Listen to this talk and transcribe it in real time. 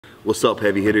What's up,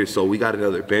 heavy hitters? So we got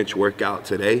another bench workout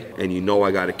today, and you know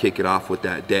I gotta kick it off with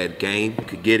that dead game. You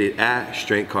could get it at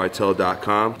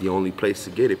strengthcartel.com, the only place to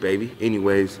get it, baby.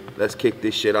 Anyways, let's kick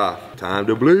this shit off. Time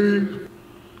to bleed.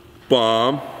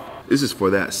 Bomb. This is for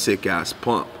that sick ass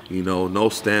pump. You know, no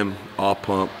stem, all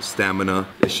pump, stamina.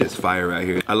 This shit's fire right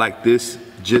here. I like this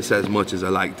just as much as I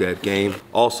like dead game.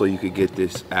 Also, you could get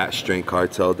this at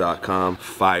strengthcartel.com.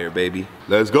 Fire, baby.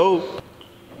 Let's go.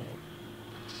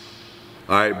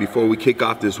 All right, before we kick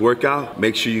off this workout,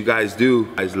 make sure you guys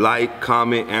like,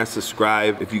 comment, and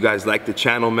subscribe. If you guys like the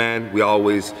channel, man, we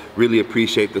always really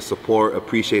appreciate the support,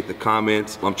 appreciate the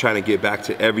comments. I'm trying to get back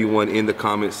to everyone in the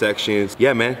comment sections.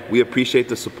 Yeah, man, we appreciate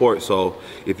the support. So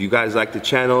if you guys like the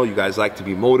channel, you guys like to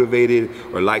be motivated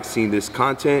or like seeing this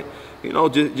content, you know,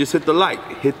 just hit the like,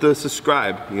 hit the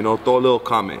subscribe, you know, throw a little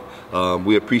comment.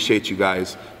 We appreciate you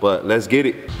guys, but let's get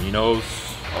it. You know,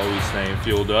 always staying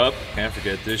fueled up. Can't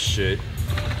forget this shit.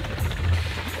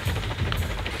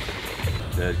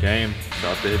 Dead game.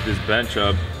 About to hit this bench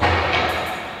up.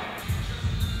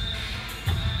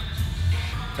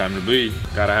 Time to bleed.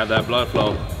 Gotta have that blood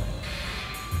flow.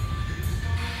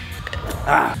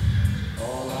 Ah!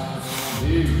 All I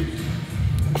need.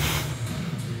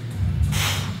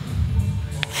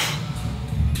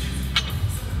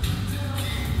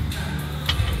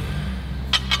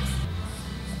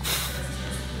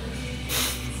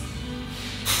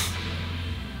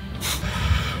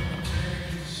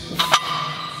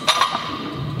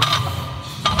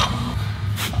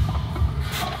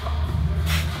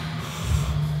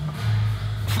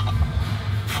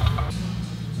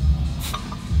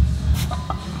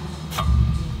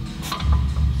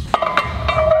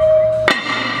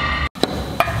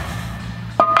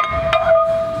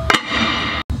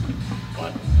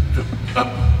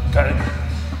 Got it.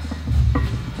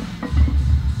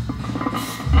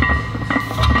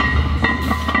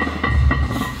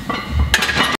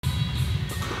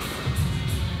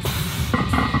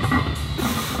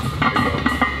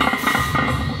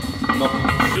 No.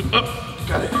 Up.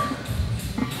 Got it.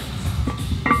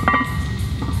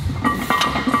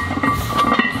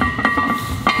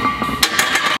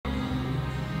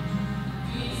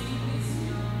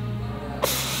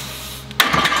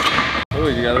 Oh,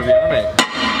 you gotta be on it.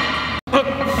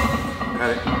 Got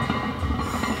it.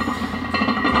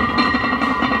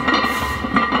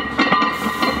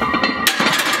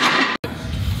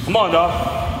 Come on, dog.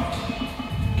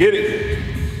 Get it.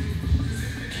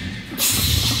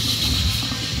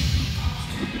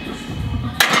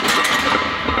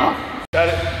 Got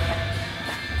it.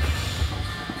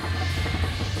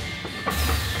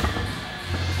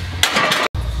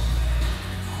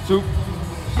 Two,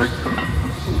 three.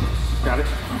 Got it.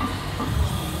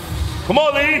 Come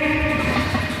on, Lee.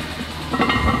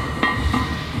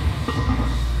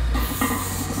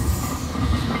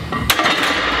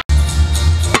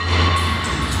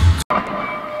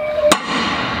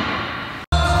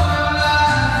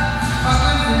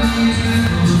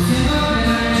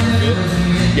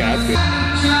 Yeah, that's good.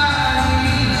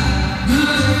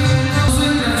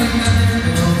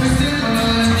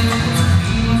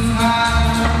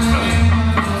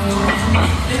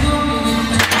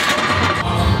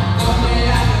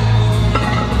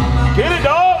 Get it,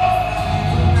 dog!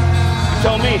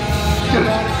 Tell me.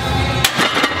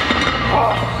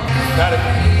 Got it.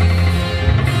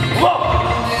 Come on!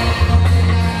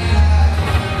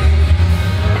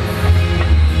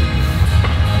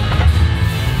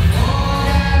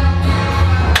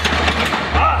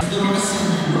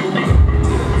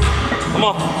 Come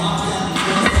on.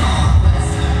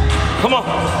 Come on.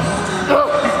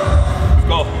 Let's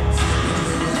go.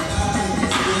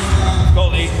 Let's go,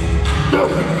 Lee.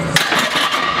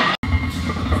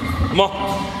 Come on.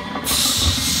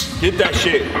 Get that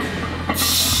shit.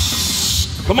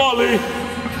 Come on, Lee.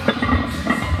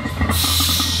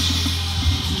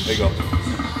 There you go.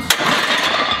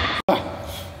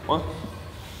 1,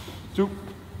 2,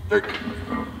 3.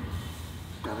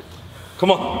 Got it.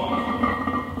 Come on.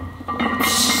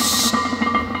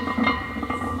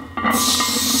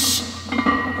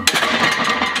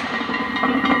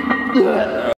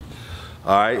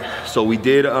 All right, so we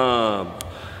did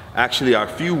actually our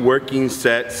few working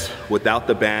sets without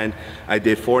the band. I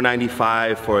did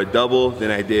 495 for a double,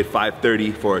 then I did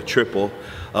 530 for a triple.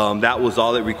 That was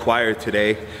all it required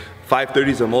today.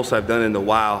 530 is the most I've done in a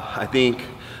while. I think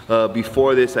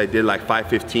before this I did like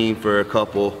 515 for a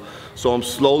couple. So I'm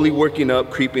slowly working up,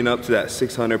 creeping up to that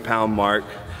 600-pound mark.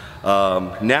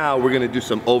 Now we're gonna do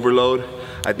some overload.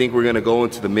 I think we're gonna go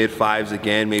into the mid 5s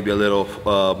again, maybe a little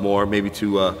more, maybe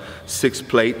to 6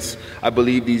 plates. I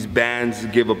believe these bands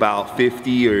give about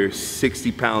 50 or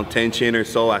 60 pound tension or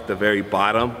so at the very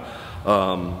bottom.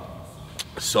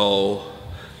 So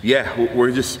yeah,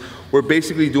 we're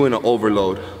basically doing an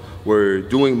overload. We're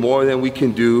doing more than we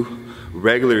can do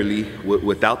regularly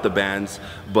without the bands,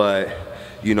 but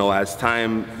you know, as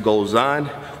time goes on,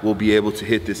 we'll be able to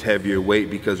hit this heavier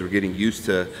weight because we're getting used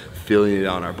to feeling it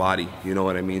on our body, you know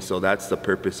what I mean? So that's the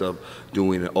purpose of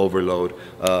doing an overload.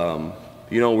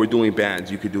 You know, we're doing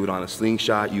bands. You could do it on a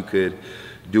slingshot, you could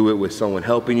do it with someone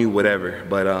helping you, whatever.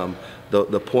 But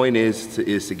the point is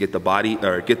to get the body,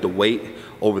 or get the weight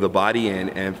over the body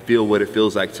and feel what it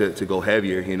feels like to go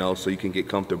heavier, you know, so you can get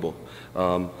comfortable.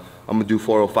 I'm gonna do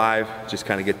 405, just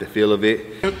kind of get the feel of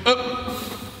it.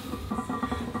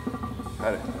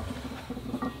 Got it.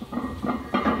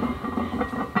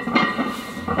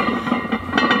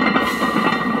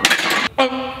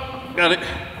 Got it.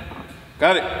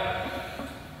 Got it.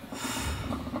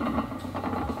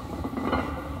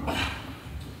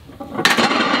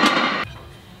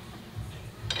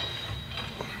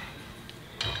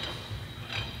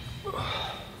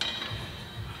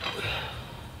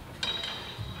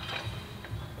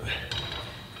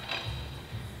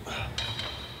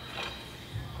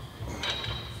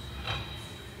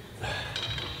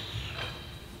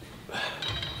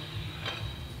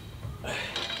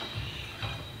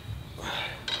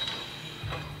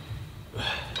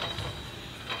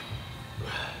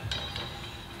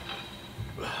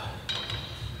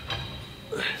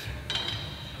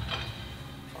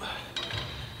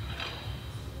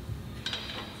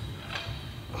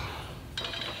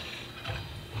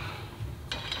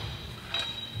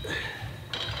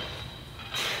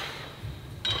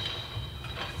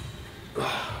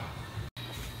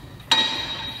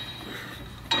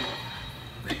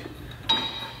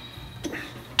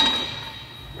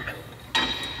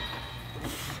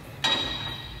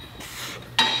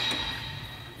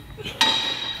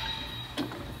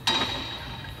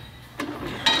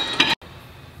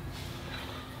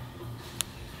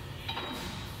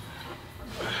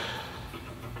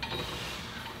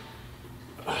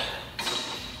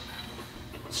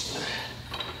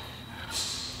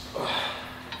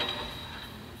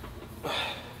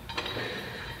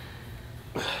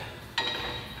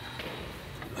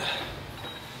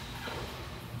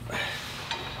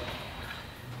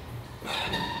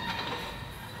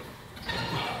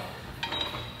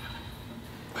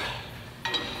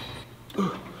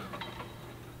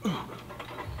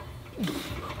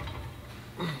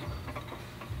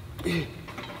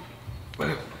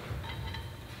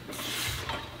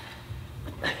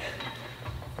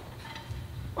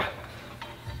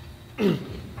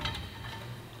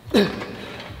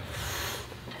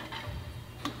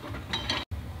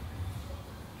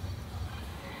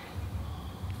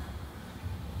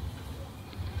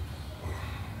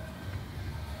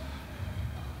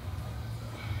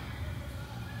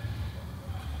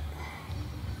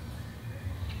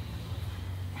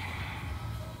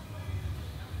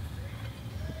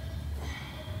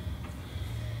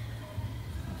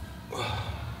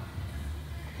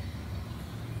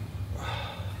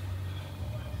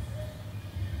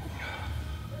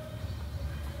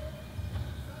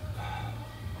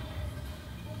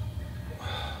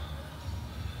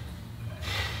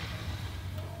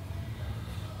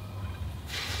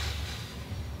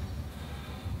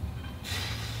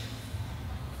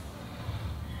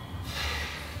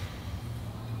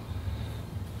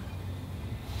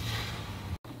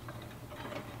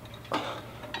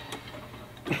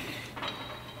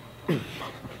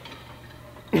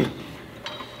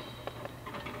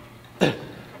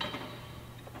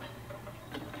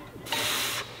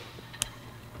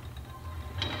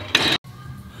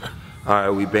 All right,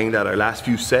 we banged out our last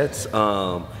few sets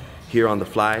here on the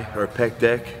fly, or pec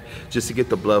deck, just to get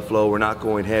the blood flow. We're not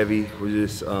going heavy, we're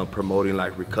just promoting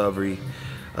like recovery.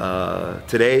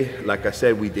 Today, like I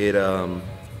said, we did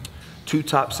 2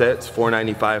 top sets,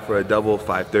 495 for a double,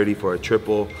 530 for a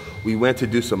triple. We went to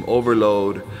do some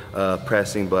overload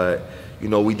pressing, but you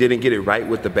know, we didn't get it right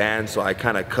with the band, so I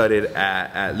kind of cut it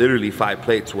at literally 5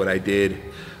 plates what I did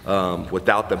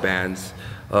without the bands.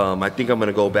 I think I'm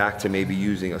gonna go back to maybe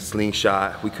using a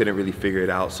slingshot. We couldn't really figure it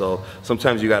out, so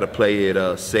sometimes you gotta play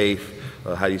it safe.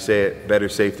 How do you say it? Better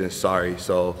safe than sorry.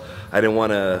 So I didn't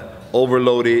wanna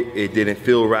overload it, it didn't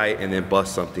feel right, and then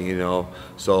bust something, you know.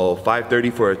 So 530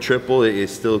 for a triple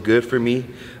is still good for me.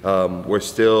 We're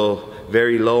still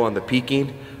very low on the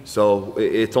peaking, so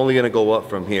it's only gonna go up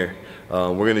from here.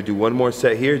 We're gonna do one more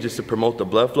set here just to promote the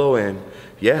blood flow, and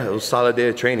yeah, it was a solid day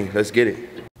of training. Let's get it.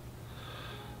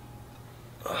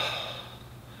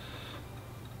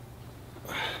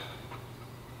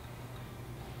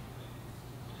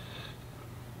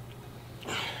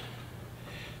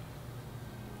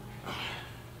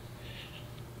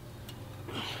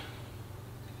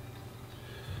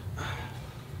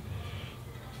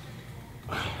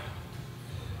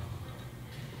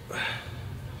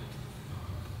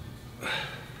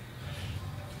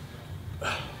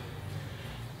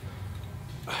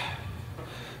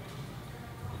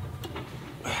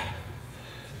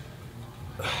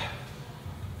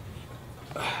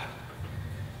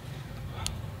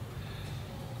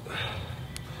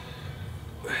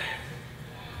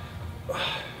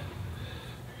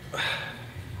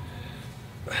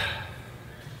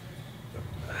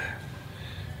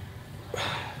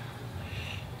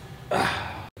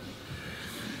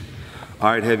 All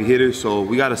right, heavy hitters, so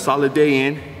we got a solid day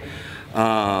in.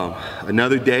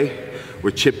 Another day,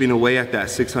 we're chipping away at that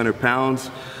 600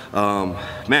 pounds.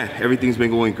 Man, everything's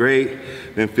been going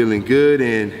great, been feeling good,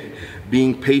 and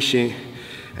being patient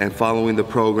and following the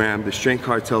program, the Strength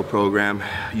Cartel program.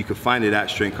 You can find it at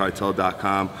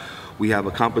strengthcartel.com. We have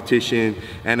a competition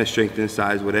and a strength and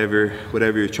size, whatever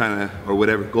you're trying to, or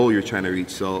whatever goal you're trying to reach.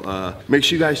 So make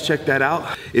sure you guys check that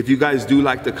out. If you guys do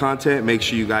like the content, make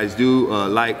sure you guys do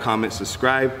like, comment,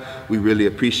 subscribe. We really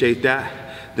appreciate that.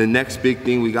 The next big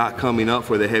thing we got coming up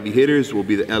for the heavy hitters will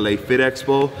be the LA Fit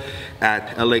Expo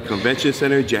at LA Convention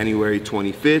Center, January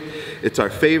 25th. It's our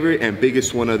favorite and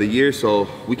biggest one of the year, so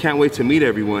we can't wait to meet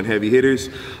everyone, heavy hitters.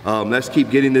 Let's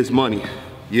keep getting this money.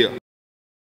 Yeah.